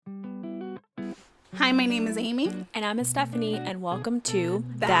Hi, my name is Amy. And I'm Stephanie, and welcome to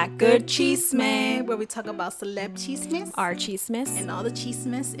That Good Chisme, where we talk about celeb chismes, our chismes, and all the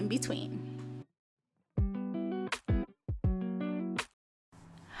chismes in between.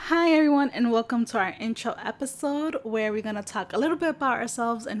 Hi, everyone, and welcome to our intro episode where we're going to talk a little bit about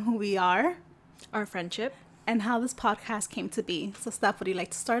ourselves and who we are our friendship. and how this podcast came to be. So, Steph, would you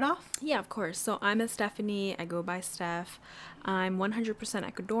like to start off? Yeah, of course. So I'm Stephanie. I go by Steph. I'm 100%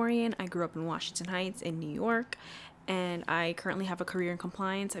 Ecuadorian. I grew up in Washington Heights in New York, and I currently have a career in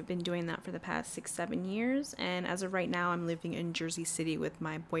compliance. I've been doing that for the past 6-7 years, and as of right now, I'm living in Jersey City with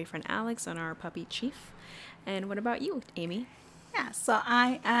my boyfriend Alex and our puppy Chief. And what about you, Amy? Yeah, so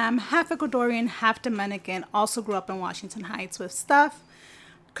I am half Ecuadorian, half Dominican. Also grew up in Washington Heights with Steph.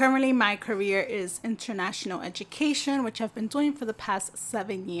 Currently, my career is international education, which I've been doing for the past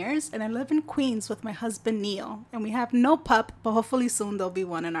 7 years. And I live in Queens with my husband, Neil. And we have no pup, but hopefully soon there'll be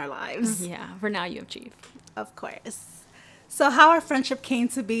one in our lives. Yeah, for now you have Chief. Of course. So how our friendship came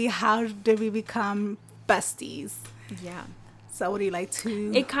to be, how did we become besties? Yeah. So would you like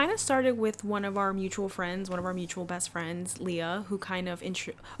to... It kind of started with one of our mutual friends, one of our mutual best friends, Leah, who kind of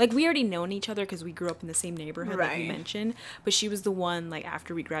we already known each other because we grew up in the same neighborhood, like you mentioned. But she was the one, like,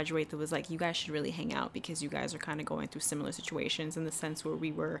 after we graduated, that was like, you guys should really hang out because you guys are kind of going through similar situations in the sense where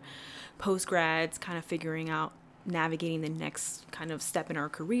we were post grads, kind of figuring out navigating the next kind of step in our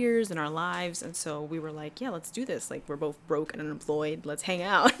careers and our lives. And so we were like, yeah, let's do this. Like, we're both broke and unemployed. Let's hang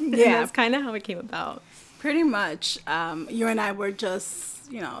out. Yeah. And that's kind of how it came about. Pretty much. You and I were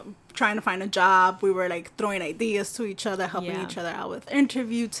just, trying to find a job. We were like throwing ideas to each other, helping each other out with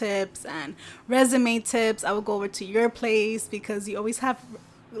interview tips and resume tips. I would go over to your place because you always have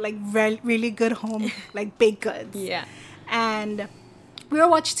like really good home, like baked goods. Yeah. And we would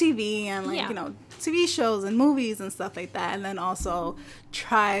watch TV and TV shows and movies and stuff like that. And then also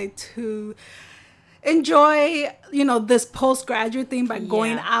try to enjoy, this postgraduate thing by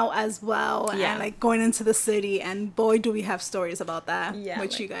going out as well and like going into the city. And boy, do we have stories about that,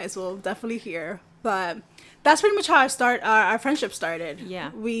 which you guys will definitely hear. But that's pretty much how our friendship started.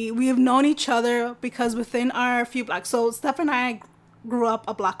 Yeah. We have known each other because within our few blocks. So Steph and I grew up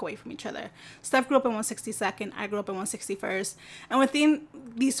a block away from each other. Steph grew up in 162nd. I grew up in 161st. And within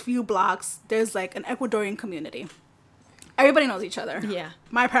these few blocks, there's like an Ecuadorian community. Everybody knows each other. Yeah.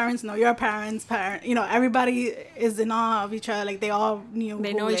 My parents know your parents' parents. Everybody is in awe of each other. Like, they all knew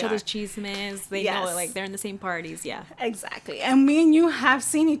They who know each other's are. chismes. They know, like, they're in the same parties. Yeah. Exactly. And me and you have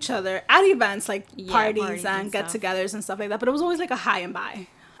seen each other at events, like parties and get-togethers and stuff like that. But it was always like a hi and bye.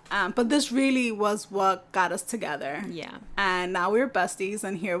 But this really was what got us together. Yeah. And now we're besties,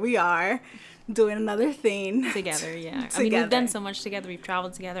 and here we are doing another thing together. Yeah. I mean, we've done so much together. We've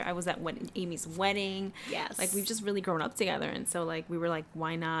traveled together. I was at Amy's wedding. Yes. Like, we've just really grown up together. And so, like, we were like,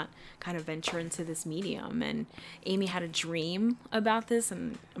 why not kind of venture into this medium? And Amy had a dream about this,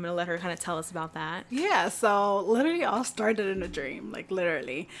 and I'm going to let her kind of tell us about that. Yeah. So literally all started in a dream, like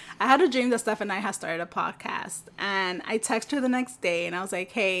literally. I had a dream that Steph and I had started a podcast, and I texted her the next day and I was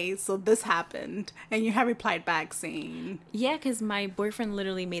like, hey, so this happened. And you had replied back saying... Yeah, because my boyfriend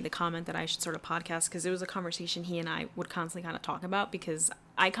literally made the comment that I should start a podcast because it was a conversation he and I would constantly kind of talk about because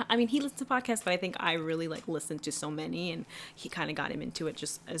I mean, he listens to podcasts, but I think I really like listened to so many, and he kind of got him into it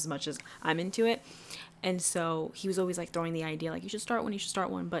just as much as I'm into it. And so he was always like throwing the idea like, you should start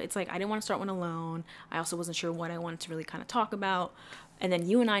one, but it's like I didn't want to start one alone. I also wasn't sure what I wanted to really kind of talk about. And then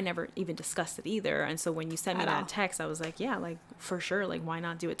you and I never even discussed it either. And so when you sent me that text, I was like, yeah, like for sure, like why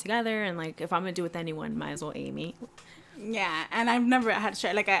not do it together? And like if I'm gonna do it with anyone, might as well Amy. Yeah, and I've never had to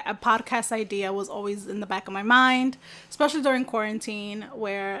share, like, a podcast idea was always in the back of my mind, especially during quarantine,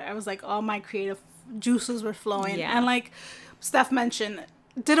 where I was like, all my creative juices were flowing. Yeah. And like Steph mentioned,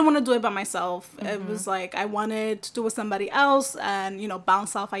 didn't want to do it by myself. It was like I wanted to do it with somebody else and,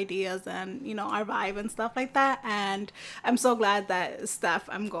 bounce off ideas and, our vibe and stuff like that. And I'm so glad that Steph,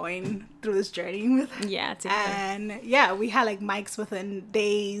 I'm going through this journey with. Yeah, together. And we had like mics within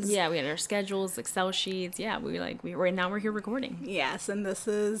days. Yeah, we had our schedules, Excel sheets. Yeah, now we're here recording. Yes, and this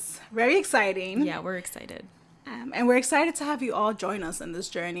is very exciting. Yeah, we're excited. And we're excited to have you all join us in this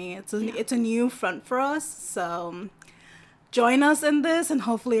journey. It's a new front for us, so join us in this, and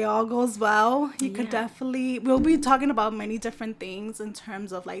hopefully it all goes well. We'll be talking about many different things in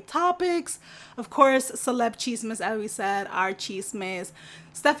terms of like topics. Of course, celeb chismes, as we said, our chismes.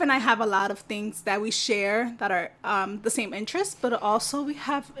 Steph and I have a lot of things that we share that are the same interests, but also we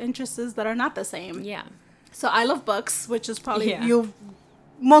have interests that are not the same. Yeah. So I love books, which is probably you'll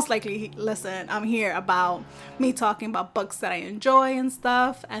most likely listen. I'm here about me talking about books that I enjoy and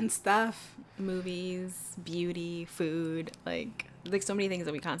stuff, and Steph. Movies, beauty, food, like like so many things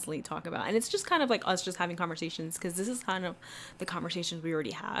that we constantly talk about, and it's just kind of like us just having conversations, because this is kind of the conversations we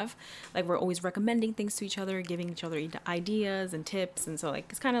already have. Like we're always recommending things to each other, giving each other ideas and tips, and so like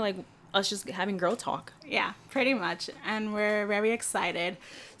it's kind of like us just having girl talk. Yeah, pretty much. And we're very excited.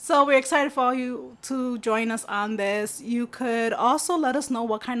 So we're excited for all you to join us on this. You could also let us know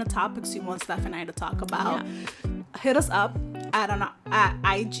what kind of topics you want Steph and I to talk about. Yeah. Hit us up at our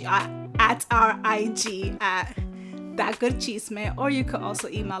IG at thatgoodchisme, or you could also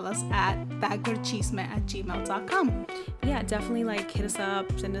email us at thatgoodchisme@gmail.com. Yeah, definitely like hit us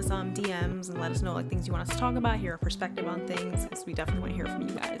up, send us DMs, and let us know like things you want us to talk about, hear our perspective on things, because we definitely want to hear from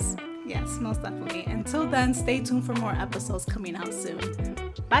you guys. Yes, most definitely. Until then, stay tuned for more episodes coming out soon.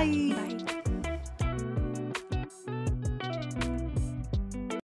 Bye. Bye.